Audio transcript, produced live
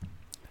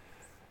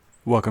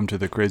Welcome to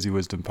the Crazy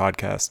Wisdom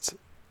Podcast.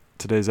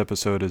 Today's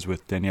episode is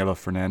with Daniela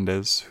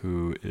Fernandez,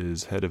 who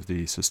is head of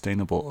the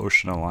Sustainable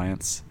Ocean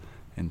Alliance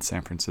in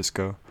San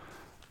Francisco.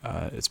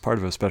 It's part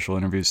of a special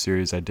interview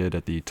series I did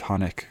at the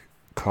Tonic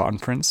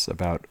conference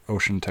about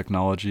ocean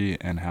technology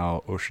and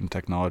how ocean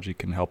technology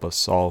can help us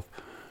solve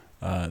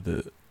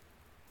the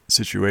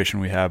situation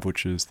we have,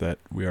 which is that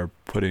we are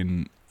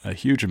putting a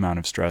huge amount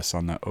of stress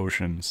on the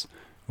oceans,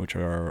 which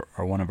are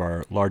one of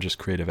our largest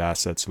creative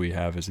assets we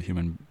have as a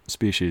human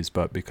species.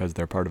 But because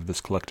they're part of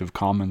this collective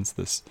commons,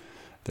 most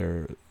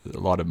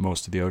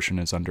of the ocean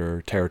is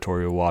under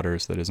territorial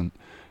waters that isn't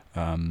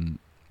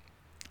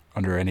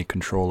under any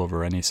control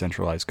over any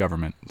centralized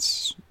government.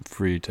 It's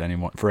free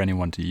to for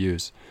anyone to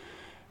use.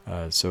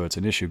 So it's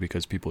an issue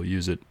because people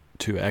use it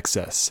to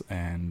excess,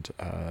 and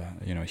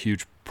a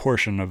huge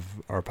portion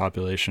of our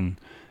population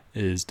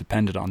is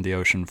dependent on the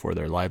ocean for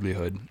their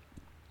livelihood.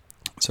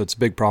 So it's a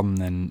big problem.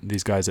 Then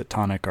these guys at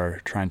Tonic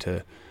are trying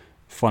to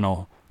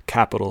funnel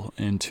capital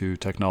into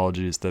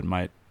technologies that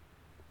might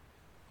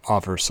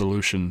offer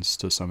solutions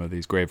to some of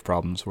these grave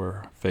problems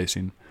we're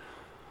facing.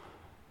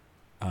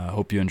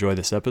 Hope you enjoy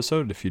this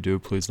episode. If you do,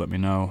 please let me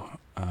know.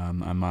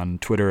 I'm on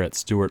Twitter at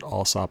Stuart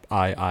Alsop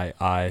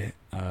III.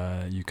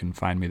 You can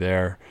find me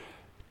there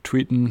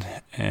tweeting,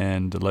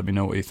 and let me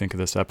know what you think of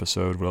this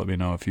episode. Let me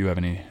know if you have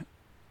any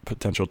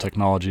potential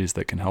technologies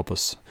that can help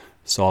us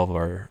solve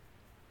our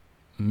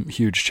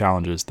huge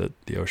challenges that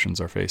the oceans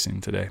are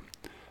facing today.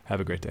 Have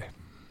a great day.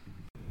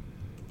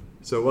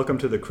 So welcome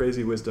to the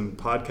Crazy Wisdom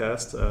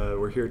Podcast.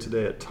 We're here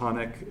today at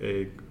Tonic,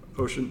 a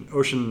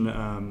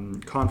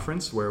ocean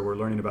conference where we're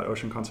learning about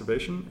ocean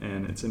conservation,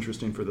 and it's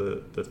interesting for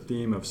the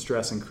theme of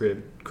stress and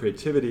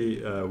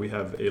creativity. We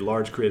have a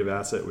large creative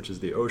asset, which is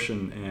the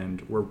ocean,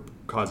 and we're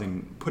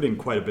putting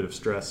quite a bit of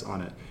stress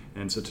on it.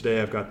 And so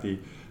today I've got the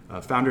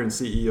founder and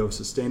CEO of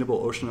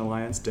Sustainable Ocean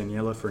Alliance,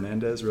 Daniela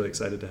Fernandez. Really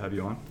excited to have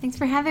you on. Thanks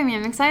for having me.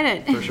 I'm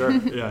excited. For sure,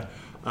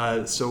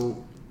 yeah.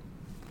 So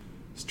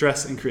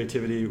stress and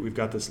creativity, we've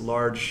got this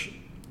large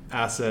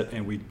asset,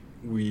 and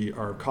we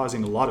are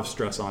causing a lot of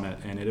stress on it,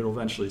 and it'll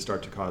eventually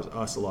start to cause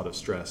us a lot of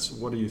stress.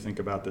 What do you think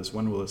about this?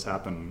 When will this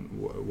happen?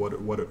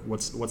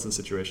 What's the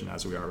situation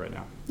as we are right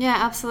now? Yeah,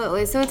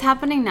 absolutely. So it's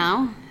happening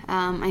now.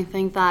 I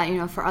think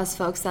that, for us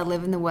folks that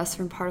live in the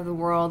western part of the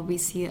world, we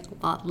see it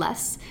a lot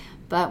less.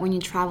 But when you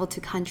travel to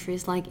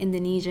countries like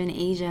Indonesia and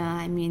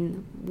Asia,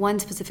 one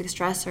specific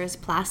stressor is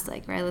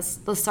plastic, right?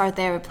 Let's start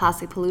there with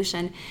plastic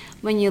pollution.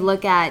 When you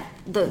look at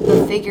the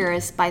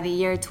figures, by the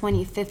year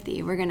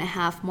 2050, we're going to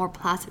have more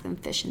plastic than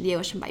fish in the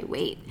ocean by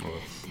weight.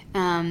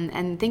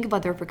 And think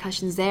about the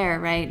repercussions there,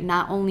 right?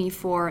 Not only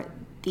for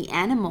the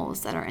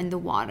animals that are in the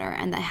water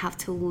and that have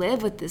to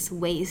live with this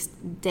waste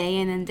day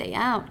in and day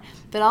out,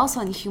 but also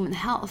on human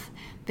health.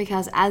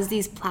 Because as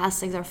these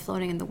plastics are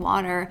floating in the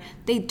water,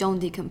 they don't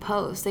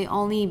decompose. They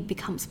only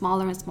become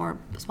smaller and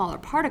smaller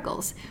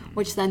particles,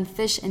 which then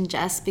fish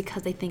ingest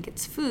because they think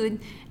it's food.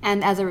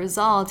 And as a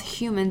result,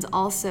 humans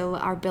also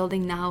are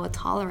building now a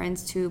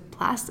tolerance to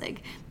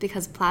plastic,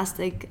 because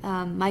plastic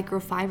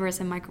microfibers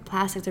and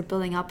microplastics are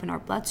building up in our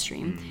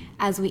bloodstream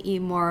as we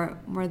eat more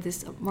of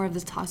this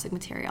toxic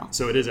material.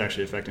 So it is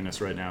actually affecting us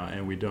right now,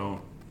 and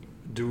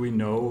do we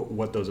know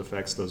what those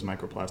effects those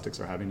microplastics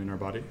are having in our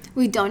body?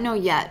 We don't know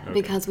yet,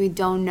 because we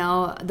don't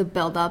know the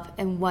buildup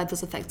and what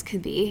those effects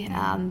could be.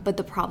 But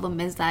the problem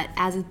is that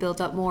as it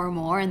builds up more and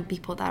more, and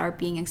people that are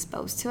being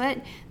exposed to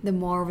it, the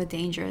more of a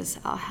dangerous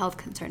health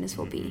concern this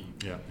will be.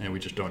 Yeah, and we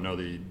just don't know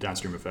the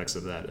downstream effects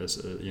of that. As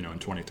in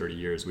 20, 30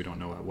 years, we don't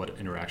know what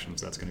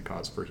interactions that's going to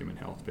cause for human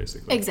health,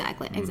 basically.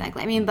 Exactly.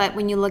 But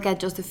when you look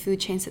at just the food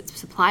chain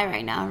supply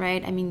right now,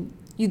 right?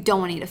 You don't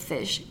want to eat a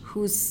fish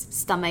whose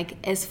stomach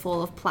is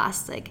full of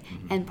plastic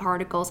and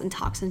particles and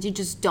toxins. You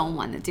just don't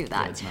want to do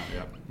that. Yeah, it's not,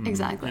 yeah.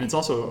 Exactly. And it's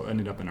also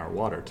ended up in our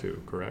water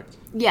too, correct?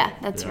 Yeah,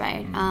 that's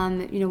right.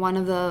 One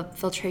of the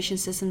filtration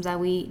systems that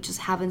we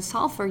just haven't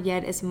solved for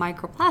yet is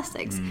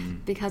microplastics.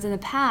 Because in the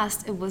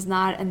past, it was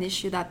not an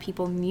issue that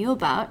people knew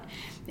about.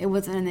 It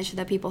wasn't an issue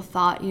that people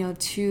thought,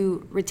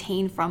 to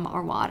retain from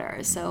our water.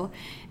 So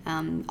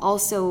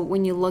also,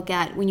 when you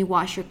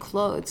wash your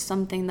clothes,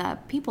 something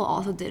that people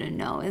also didn't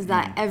know is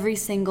that every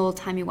single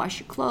time you wash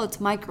your clothes,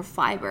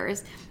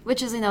 microfibers,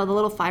 which is, the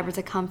little fibers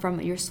that come from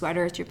your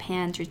sweaters, your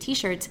pants, your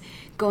t-shirts,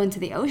 go into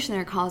the ocean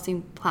and are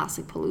causing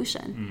plastic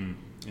pollution.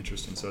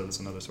 Interesting. So that's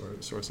another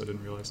source I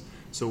didn't realize.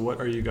 So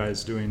what are you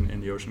guys doing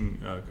in the ocean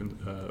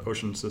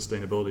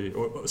sustainability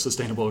or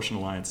Sustainable Ocean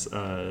Alliance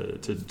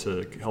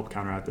to help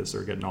counteract this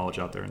or get knowledge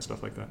out there and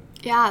stuff like that?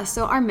 Yeah.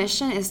 So our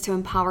mission is to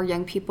empower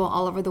young people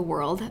all over the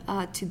world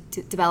to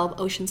develop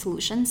ocean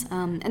solutions,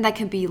 and that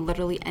can be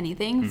literally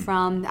anything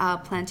from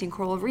planting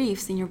coral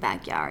reefs in your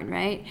backyard,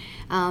 right,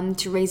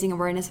 to raising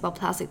awareness about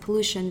plastic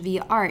pollution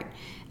via art,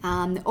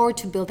 or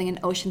to building an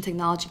ocean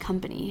technology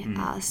company.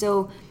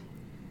 So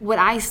what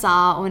I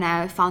saw when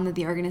I founded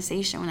the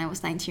organization when I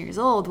was 19 years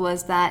old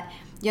was that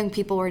young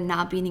people were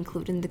not being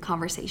included in the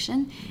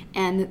conversation,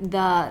 and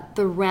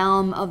the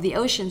realm of the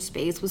ocean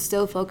space was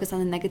still focused on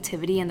the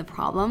negativity and the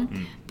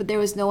problem, but there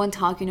was no one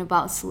talking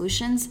about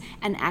solutions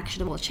and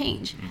actionable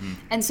change.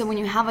 And so when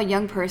you have a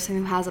young person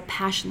who has a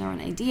passion or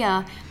an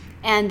idea,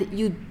 and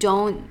you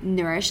don't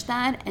nourish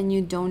that, and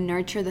you don't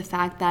nurture the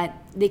fact that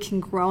they can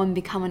grow and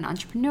become an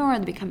entrepreneur,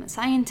 and become a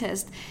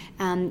scientist,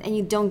 and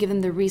you don't give them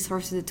the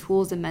resources, the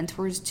tools, the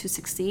mentors to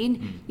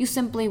succeed, you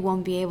simply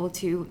won't be able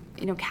to,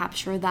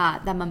 capture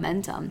that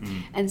momentum.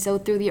 And so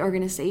through the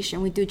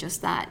organization, we do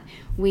just that.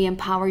 We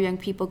empower young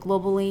people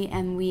globally,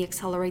 and we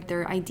accelerate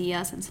their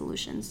ideas and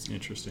solutions.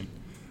 Interesting.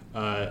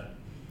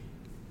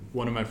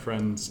 One of my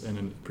friends in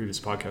a previous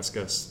podcast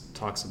guest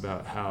talks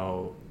about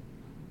how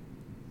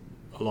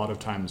a lot of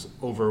times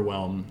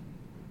overwhelm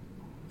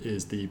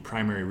is the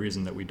primary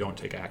reason that we don't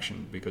take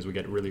action, because we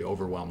get really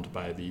overwhelmed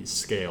by the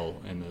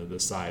scale and the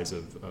size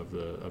of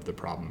the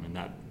problem, and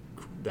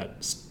that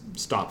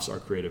stops our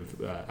creative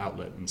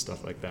outlet and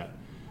stuff like that.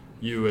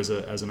 You as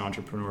an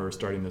entrepreneur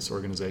starting this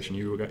organization,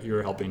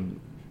 you're helping.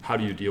 How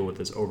do you deal with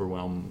this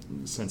overwhelm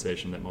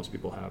sensation that most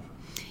people have?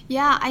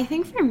 Yeah, I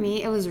think for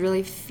me, it was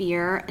really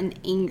fear and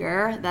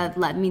anger that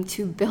led me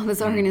to build this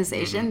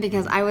organization,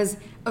 because I was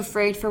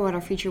afraid for what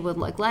our future would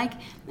look like.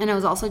 And I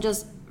was also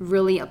just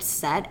really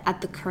upset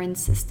at the current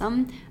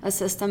system, a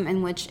system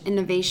in which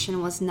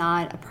innovation was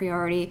not a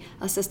priority,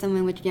 a system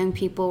in which young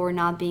people were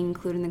not being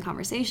included in the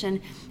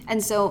conversation.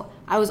 And so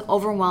I was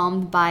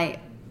overwhelmed by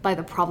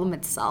the problem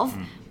itself.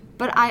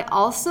 But I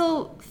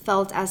also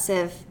felt as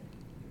if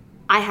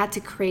I had to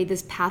create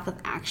this path of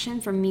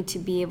action for me to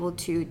be able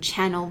to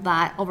channel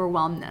that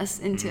overwhelmedness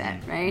into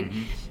it, right?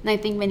 And I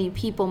think many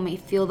people may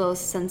feel those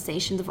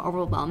sensations of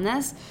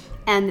overwhelmedness,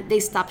 and they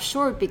stop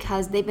short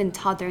because they've been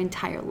taught their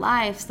entire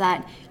lives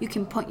that you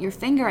can point your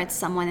finger at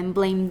someone and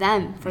blame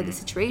them for the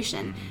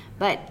situation.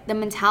 But the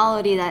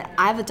mentality that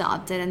I've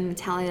adopted, and the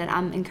mentality that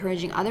I'm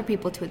encouraging other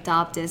people to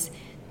adopt, is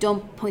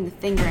don't point the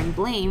finger and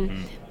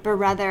blame, but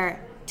rather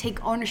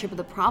take ownership of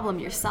the problem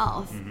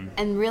yourself,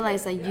 and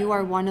realize that you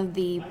are one of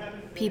the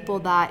people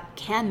that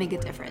can make a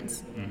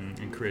difference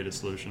and create a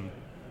solution.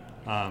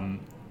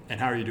 And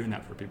how are you doing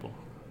that for people?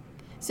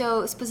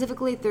 So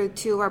specifically through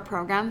two of our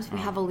programs, we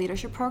have a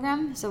leadership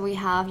program. So we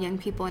have young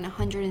people in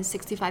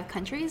 165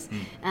 countries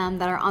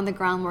that are on the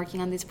ground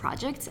working on these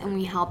projects, and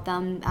we help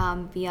them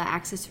via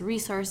access to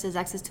resources,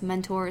 access to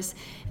mentors,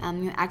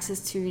 access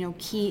to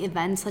key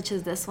events such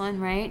as this one,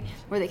 right,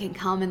 where they can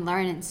come and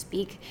learn and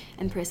speak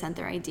and present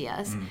their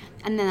ideas.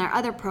 And then our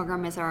other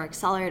program is our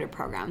accelerator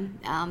program,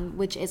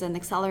 which is an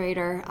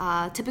accelerator,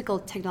 typical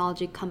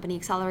technology company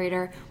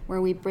accelerator,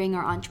 where we bring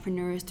our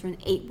entrepreneurs through an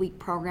 8-week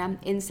program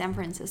in San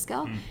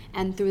Francisco.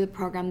 And through the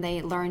program,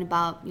 they learn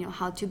about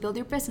how to build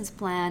your business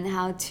plan,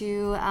 how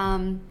to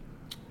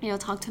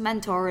talk to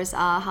mentors,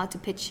 how to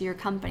pitch your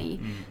company,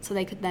 so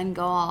they could then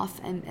go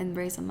off and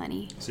raise some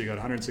money. So you got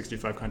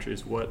 165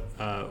 countries. What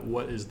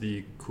is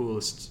the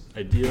coolest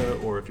idea,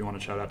 or if you want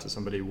to shout out to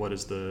somebody, what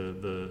is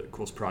the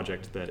coolest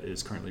project that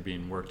is currently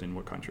being worked in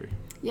what country?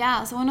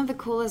 Yeah, so one of the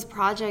coolest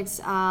projects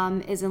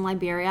is in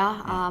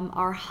Liberia.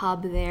 Our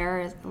hub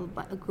there,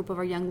 a group of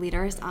our young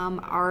leaders,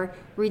 are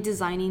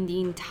redesigning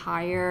the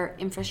entire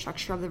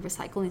infrastructure of the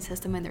recycling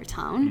system in their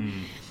town.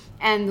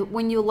 And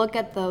when you look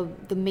at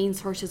the main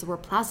sources where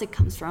plastic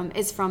comes from,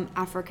 it's from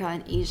Africa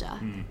and Asia,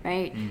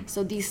 right?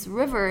 So these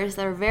rivers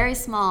that are very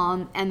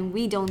small, and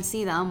we don't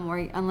see them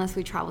unless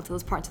we travel to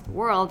those parts of the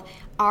world,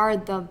 are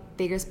the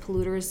biggest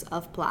polluters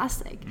of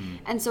plastic.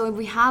 And so if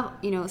we have,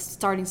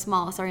 starting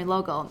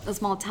local, a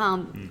small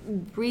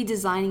town,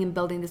 redesigning and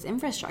building this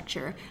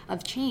infrastructure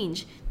of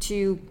change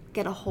to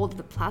get a hold of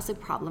the plastic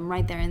problem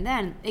right there and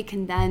then, it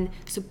can then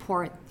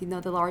support,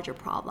 the larger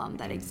problem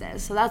that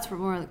exists. So that's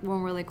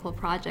one really cool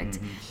project.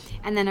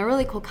 And then a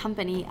really cool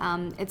company,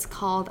 it's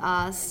called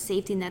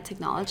Safety Net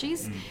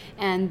Technologies,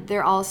 and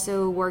they're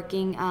also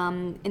working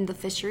in the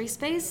fishery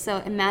space. So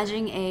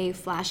imagine a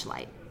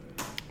flashlight.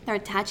 They're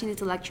attaching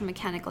this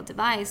electromechanical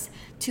device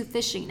to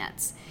fishing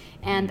nets.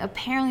 And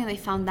apparently they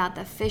found out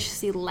that fish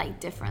see light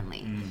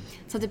differently.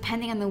 So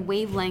depending on the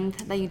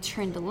wavelength that you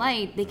turn the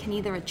light, they can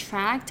either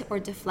attract or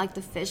deflect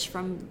the fish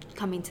from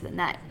coming to the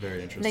net.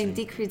 Very interesting. They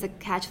decrease the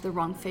catch of the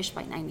wrong fish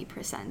by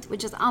 90%,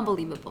 which is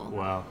unbelievable.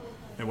 Wow.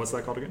 And what's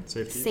that called again?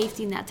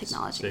 Safety Net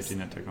Technologies. Safety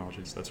Net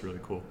Technologies. That's really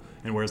cool.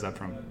 And where's that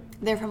from?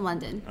 They're from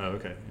London. Oh,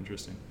 okay.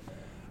 Interesting.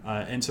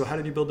 And so how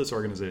did you build this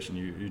organization?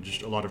 You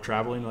just a lot of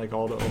traveling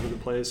over the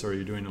place, or are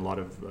you doing a lot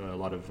of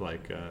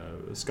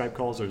Skype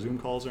calls or Zoom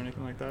calls or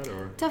anything like that?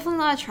 Or definitely a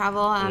lot of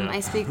travel. I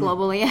speak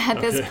globally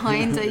at this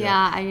point.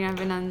 I've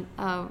been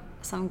on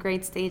some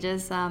great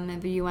stages in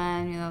the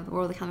UN, the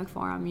World Economic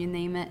Forum, you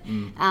name it.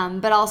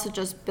 But also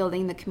just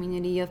building the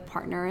community of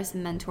partners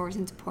and mentors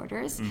and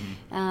supporters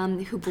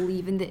who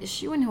believe in the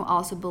issue, and who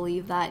also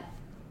believe that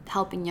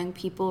helping young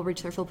people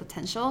reach their full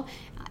potential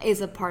is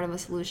a part of a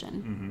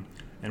solution.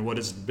 And what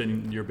has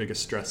been your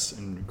biggest stress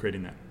in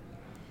creating that?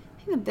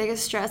 I think the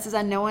biggest stress is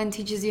that no one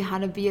teaches you how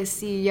to be a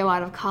CEO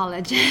out of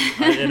college.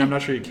 And I'm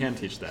not sure you can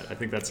teach that. I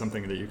think that's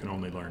something that you can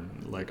only learn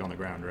like on the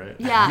ground, right?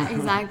 Yeah,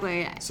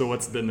 exactly. So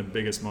what's been the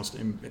biggest, most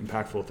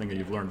impactful thing that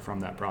you've learned from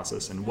that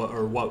process? And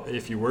what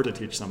if you were to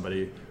teach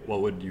somebody,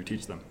 what would you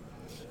teach them?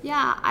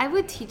 Yeah, I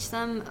would teach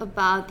them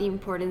about the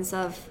importance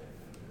of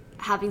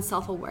having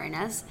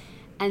self-awareness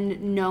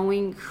and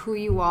knowing who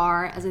you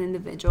are as an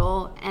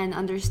individual and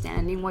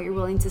understanding what you're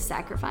willing to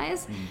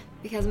sacrifice.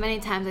 Because many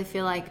times I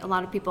feel like a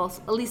lot of people,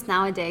 at least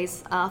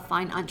nowadays,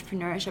 find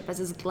entrepreneurship as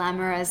this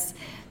glamorous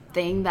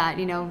thing that,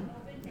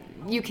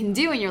 you can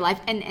do in your life,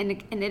 and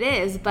it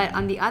is. But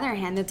on the other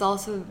hand, it's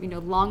also,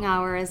 long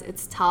hours,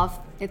 it's tough,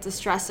 it's a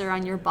stressor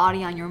on your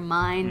body, on your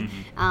mind,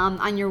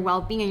 on your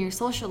well-being, and your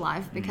social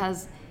life,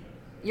 because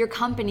your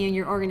company and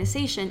your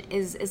organization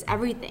is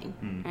everything,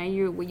 right?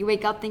 You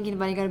wake up thinking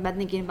about it, you go to bed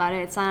thinking about it.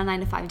 It's not a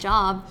 9-to-5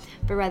 job,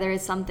 but rather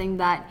it's something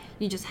that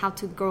you just have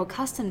to grow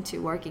accustomed to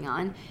working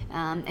on,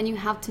 and you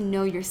have to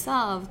know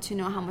yourself to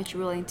know how much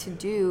you're willing to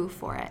do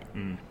for it.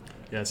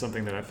 Yeah,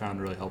 something that I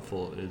found really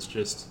helpful is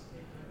just,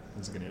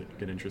 this is going to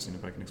get interesting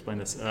if I can explain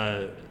this,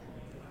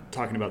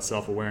 talking about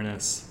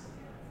self-awareness.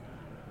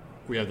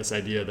 We have this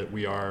idea that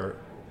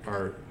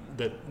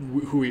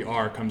who we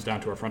are comes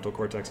down to our frontal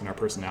cortex and our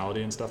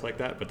personality and stuff like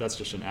that, but that's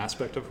just an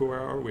aspect of who we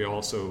are. We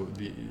also,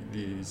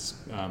 these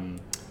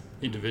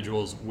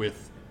individuals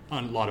with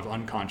a lot of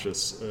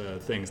unconscious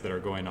things that are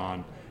going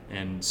on,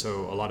 and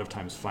so a lot of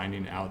times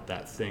finding out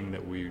that thing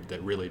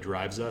that really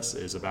drives us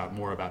is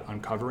more about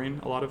uncovering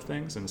a lot of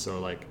things, and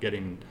so like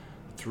getting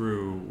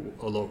through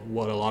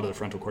what a lot of the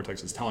frontal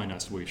cortex is telling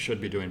us we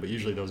should be doing, but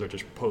usually those are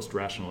just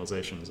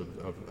post-rationalizations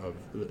of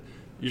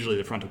usually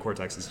the frontal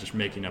cortex is just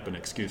making up an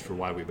excuse for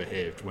why we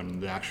behaved, when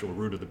the actual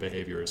root of the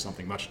behavior is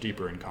something much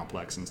deeper and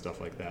complex and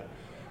stuff like that.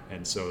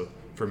 And so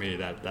for me,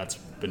 that's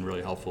been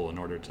really helpful in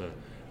order to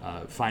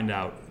find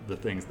out the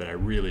things that I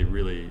really,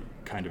 really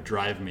kind of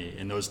drive me,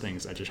 and those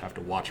things I just have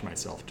to watch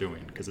myself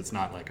doing, because it's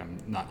not like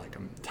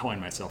I'm telling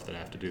myself that I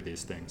have to do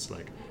these things.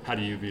 Like, how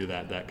do you view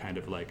that kind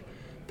of like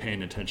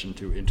paying attention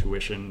to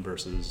intuition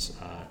versus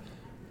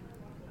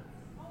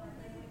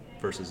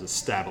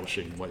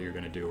establishing what you're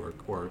going to do,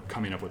 or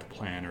coming up with a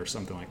plan or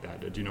something like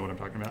that? Do you know what I'm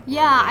talking about?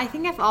 Yeah, I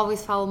think I've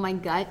always followed my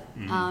gut,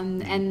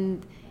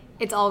 and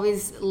it's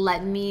always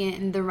led me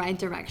in the right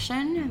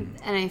direction.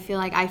 And I feel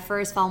like I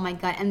first follow my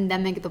gut and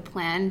then make the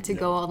plan to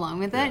go along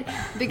with it.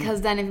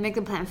 Because then if you make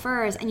the plan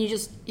first and you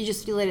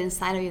just feel it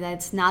inside of you that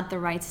it's not the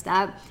right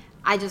step,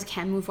 I just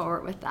can't move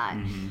forward with that.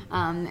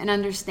 And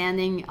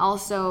understanding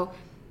also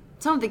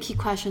some of the key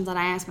questions that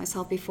I ask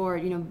myself before,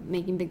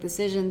 making big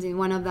decisions. And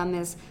one of them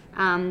is,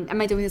 am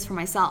I doing this for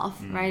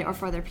myself, right, or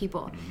for other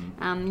people?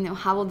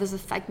 How will this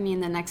affect me in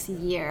the next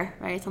year,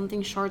 right?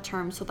 Something short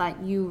term, so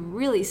that you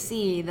really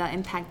see the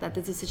impact that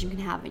this decision can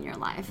have in your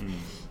life.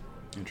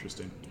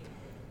 Interesting.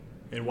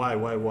 And why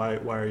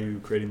are you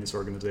creating this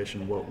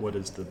organization? What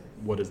is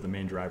the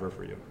main driver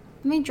for you?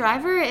 The main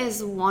driver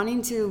is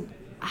wanting to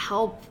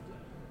help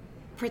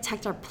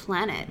protect our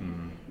planet.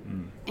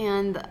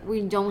 And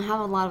we don't have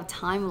a lot of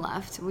time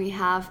left. We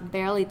have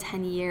barely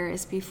 10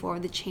 years before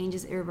the change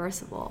is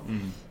irreversible.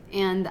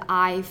 And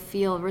I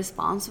feel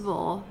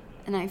responsible,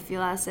 and I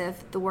feel as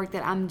if the work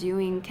that I'm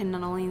doing can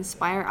not only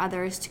inspire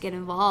others to get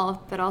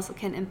involved, but also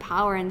can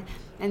empower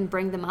and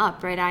bring them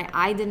up, right?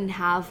 I didn't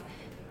have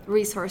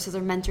resources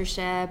or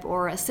mentorship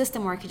or a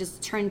system where I could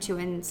just turn to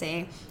and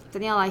say,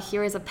 Daniela,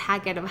 here is a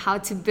packet of how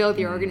to build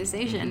your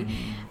organization.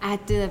 I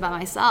had to do that by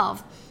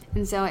myself.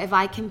 And so if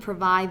I can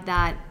provide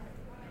that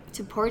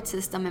support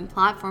system and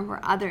platform for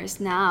others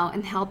now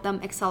and help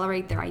them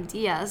accelerate their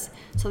ideas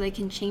so they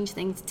can change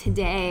things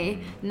today,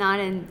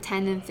 not in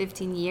 10 and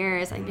 15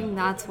 years, I think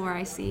that's where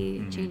I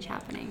see change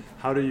happening.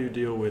 How do you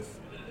deal with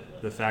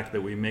the fact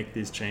that we make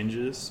these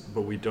changes,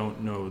 but we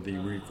don't know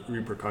the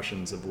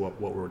repercussions of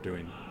what we're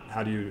doing?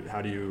 How do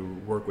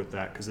you work with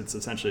that? Because it's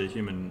essentially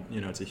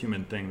it's a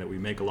human thing that we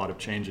make a lot of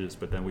changes,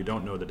 but then we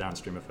don't know the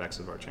downstream effects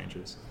of our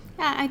changes.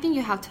 Yeah, I think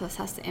you have to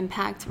assess the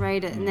impact,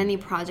 right? In any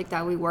project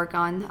that we work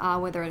on,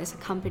 whether it is a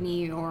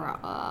company or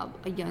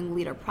a young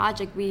leader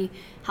project, we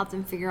help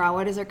them figure out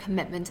what is their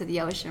commitment to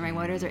the ocean, right?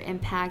 What is their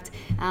impact?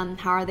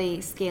 How are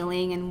they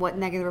scaling, and what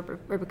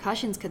negative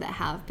repercussions could that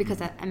have? Because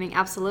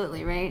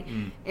absolutely, right?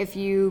 If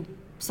you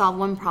solve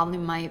one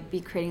problem, might be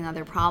creating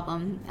another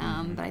problem.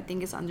 But I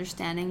think it's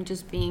understanding,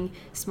 just being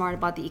smart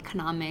about the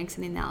economics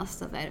and the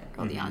analysis of it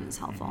early on is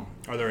helpful.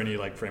 Are there any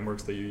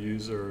frameworks that you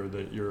use or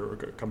that your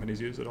companies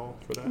use at all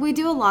for that? We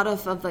do a lot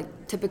of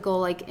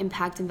typical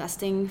impact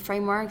investing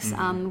frameworks.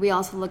 We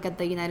also look at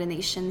the United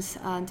Nations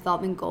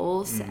Development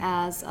Goals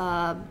as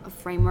a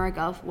framework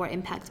of what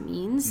impact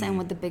means and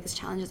what the biggest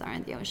challenges are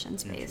in the ocean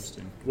space.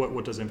 Interesting.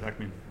 What does impact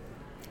mean?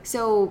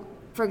 So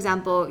for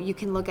example, you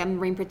can look at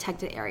marine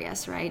protected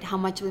areas, right? How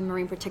much of the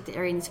marine protected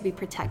area needs to be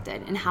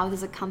protected, and how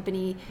does a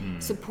company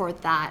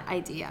support that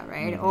idea,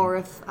 right? Or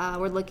if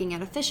we're looking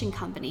at a fishing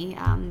company,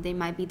 they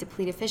might be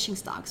depleted fishing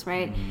stocks,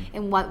 right?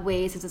 In what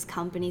ways is this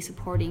company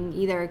supporting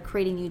either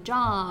creating new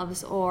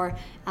jobs or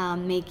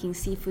making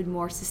seafood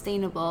more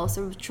sustainable?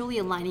 So we're truly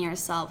aligning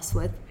ourselves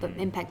with the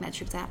impact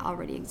metrics that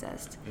already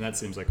exist. And that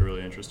seems like a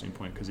really interesting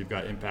point, because you've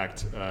got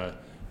impact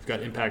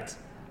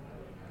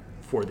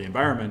for the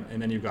environment,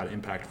 and then you've got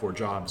impact for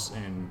jobs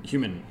and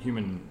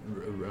human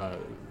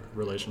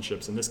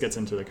relationships. And this gets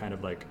into the kind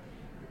of like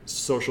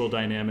social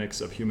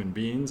dynamics of human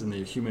beings and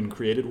the human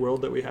created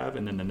world that we have,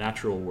 and then the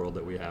natural world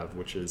that we have,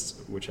 which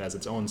has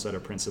its own set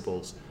of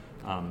principles.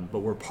 But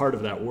we're part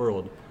of that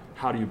world.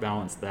 How do you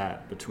balance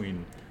that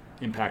between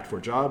impact for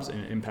jobs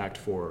and impact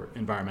for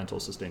environmental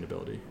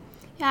sustainability?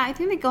 Yeah, I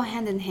think they go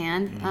hand in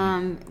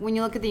hand. When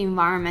you look at the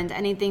environment,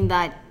 anything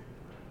that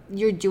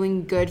you're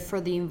doing good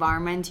for the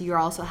environment, you're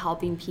also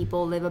helping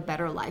people live a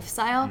better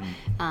lifestyle.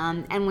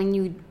 And when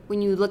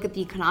you look at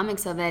the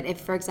economics of it,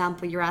 if, for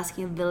example, you're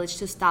asking a village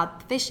to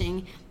stop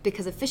fishing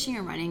because of fishing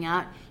are running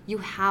out, you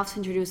have to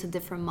introduce a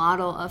different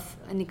model of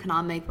an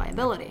economic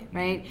viability,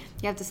 right?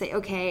 You have to say,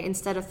 okay,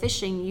 instead of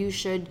fishing, you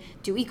should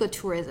do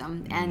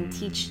ecotourism and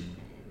teach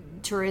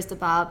tourists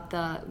about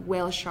the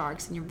whale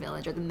sharks in your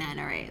village or the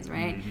manta rays,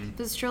 right?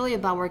 But it's truly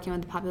about working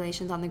with the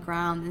populations on the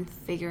ground and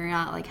figuring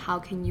out like how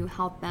can you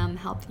help them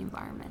help the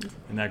environment.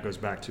 And that goes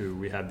back to,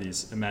 we have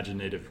these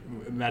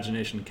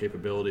imagination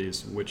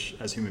capabilities, which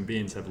as human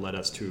beings have led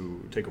us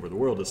to take over the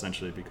world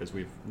essentially, because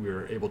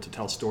we're able to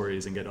tell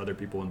stories and get other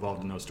people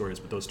involved in those stories,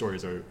 but those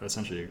stories are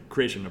essentially a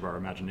creation of our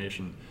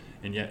imagination.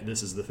 And yet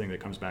this is the thing that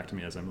comes back to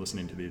me as I'm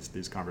listening to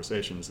these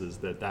conversations, is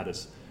that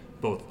is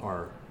both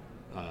our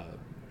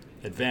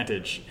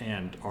advantage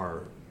and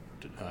our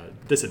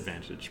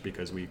disadvantage,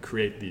 because we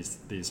create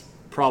these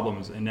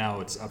problems, and now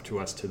it's up to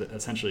us to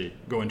essentially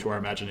go into our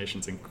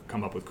imaginations and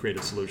come up with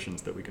creative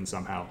solutions that we can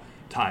somehow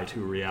tie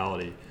to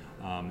reality,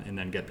 and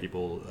then get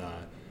people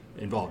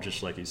involved,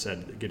 just like you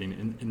said,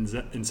 getting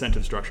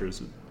incentive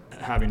structures,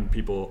 having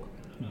people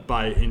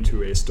buy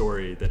into a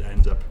story that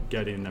ends up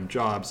getting them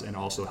jobs and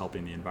also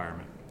helping the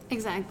environment.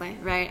 Exactly,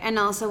 right. And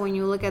also when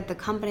you look at the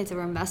companies that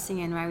we're investing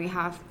in, right, we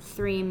have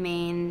three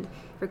main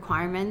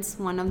requirements.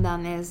 One of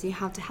them is you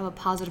have to have a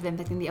positive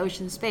impact in the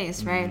ocean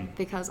space, right?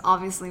 Because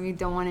obviously we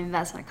don't want to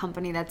invest in a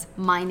company that's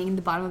mining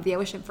the bottom of the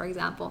ocean, for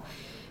example.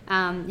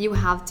 You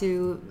have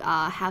to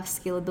have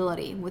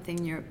scalability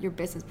within your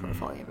business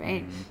portfolio,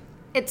 right?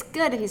 It's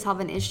good if you solve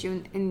an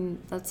issue in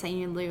let's say,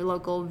 in your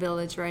local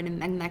village, right,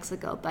 in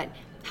Mexico, but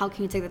how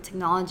can you take the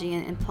technology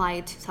and apply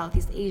it to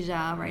Southeast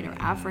Asia, right, or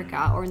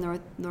Africa, or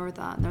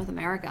North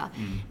America?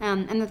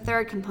 And the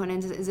third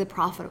component is it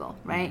profitable,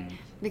 right?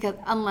 Because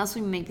unless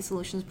we make the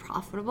solutions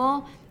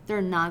profitable,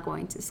 they're not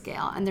going to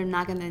scale, and they're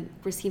not going to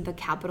receive the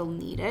capital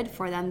needed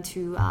for them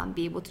to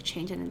be able to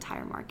change an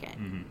entire market.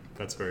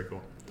 That's very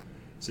cool.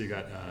 So you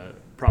got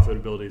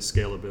profitability,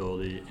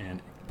 scalability,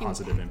 and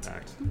positive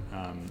impact.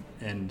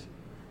 And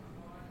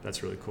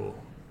that's really cool.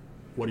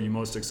 What are you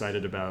most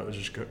excited about?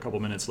 Just a couple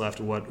minutes left.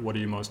 What are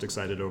you most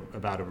excited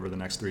about over the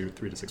next three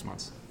to 6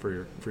 months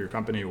for your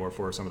company, or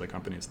for some of the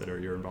companies that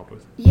you're involved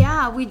with?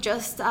 Yeah, we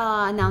just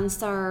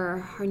announced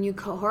our new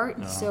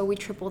cohort. So we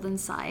tripled in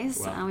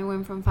size. Wow. We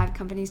went from 5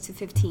 companies to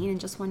 15 in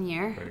just 1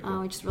 year,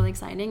 Cool. which is really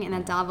exciting. And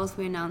at Davos,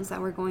 we announced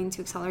that we're going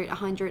to accelerate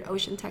 100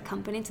 ocean tech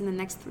companies in the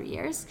next 3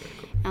 years.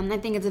 Cool. I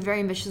think it's a very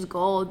ambitious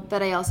goal,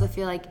 but I also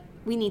feel like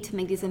we need to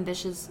make these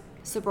ambitious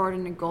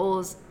subordinate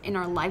goals in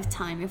our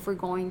lifetime if we're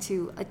going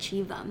to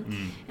achieve them.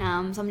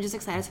 So I'm just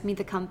excited to meet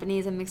the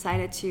companies. I'm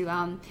excited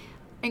to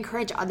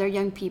encourage other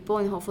young people,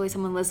 and hopefully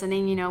someone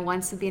listening,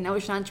 wants to be an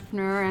ocean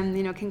entrepreneur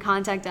and, can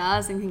contact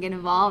us and can get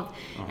involved.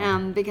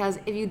 Because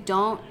if you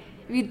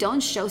don't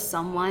show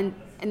someone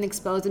and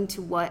expose them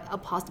to what a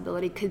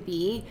possibility could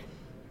be,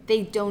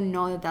 they don't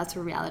know that that's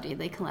a reality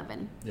they can live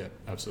in. Yeah,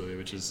 absolutely.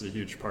 Which is a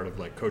huge part of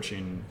like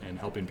coaching and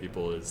helping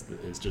people is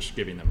just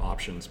giving them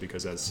options,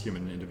 because as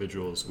human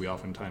individuals, we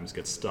oftentimes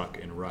get stuck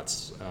in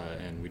ruts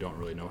and we don't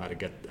really know how to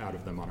get out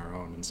of them on our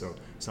own. And so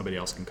somebody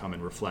else can come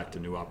and reflect a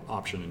new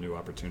option, a new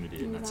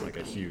opportunity, and that's like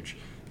a huge.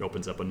 It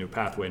opens up a new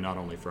pathway not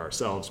only for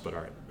ourselves but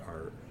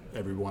our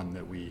everyone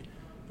that we.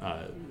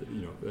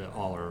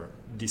 All our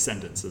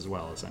descendants as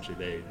well.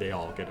 Essentially, they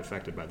all get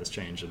affected by this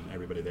change, and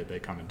everybody that they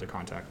come into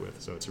contact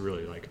with. So it's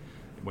really like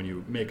when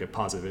you make a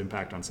positive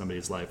impact on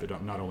somebody's life, it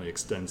not only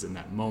extends in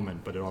that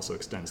moment, but it also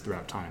extends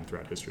throughout time,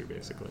 throughout history,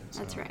 basically.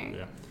 So, that's right.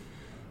 Yeah.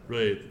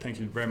 Really, thank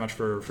you very much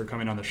for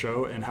coming on the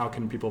show. And how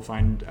can people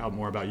find out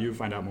more about you,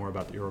 find out more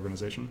about your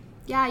organization?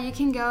 Yeah, you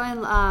can go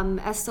and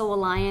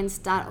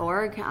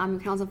estoalliance.org. You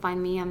can also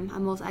find me.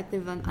 I'm most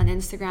active on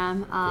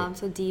Instagram. Cool.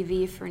 So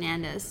DV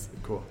Fernandez.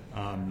 Cool.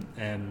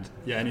 And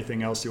yeah,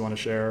 anything else you want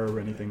to share, or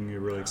anything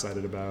you're really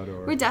excited about?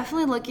 Or we're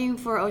definitely looking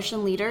for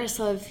ocean leaders.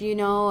 So if you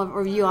know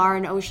or you are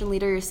an ocean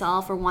leader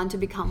yourself or want to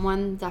become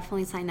one,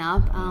 definitely sign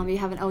up. If you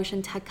have an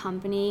ocean tech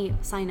company,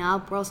 sign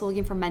up. We're also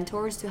looking for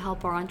mentors to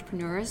help our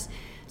entrepreneurs.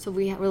 So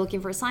we're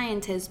looking for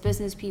scientists,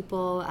 business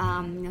people,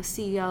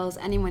 CEOs,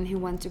 anyone who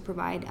wants to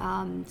provide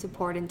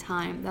support and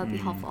time. That would be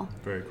helpful.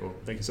 Very cool.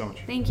 Thank you so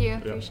much. Thank you.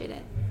 Appreciate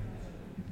it.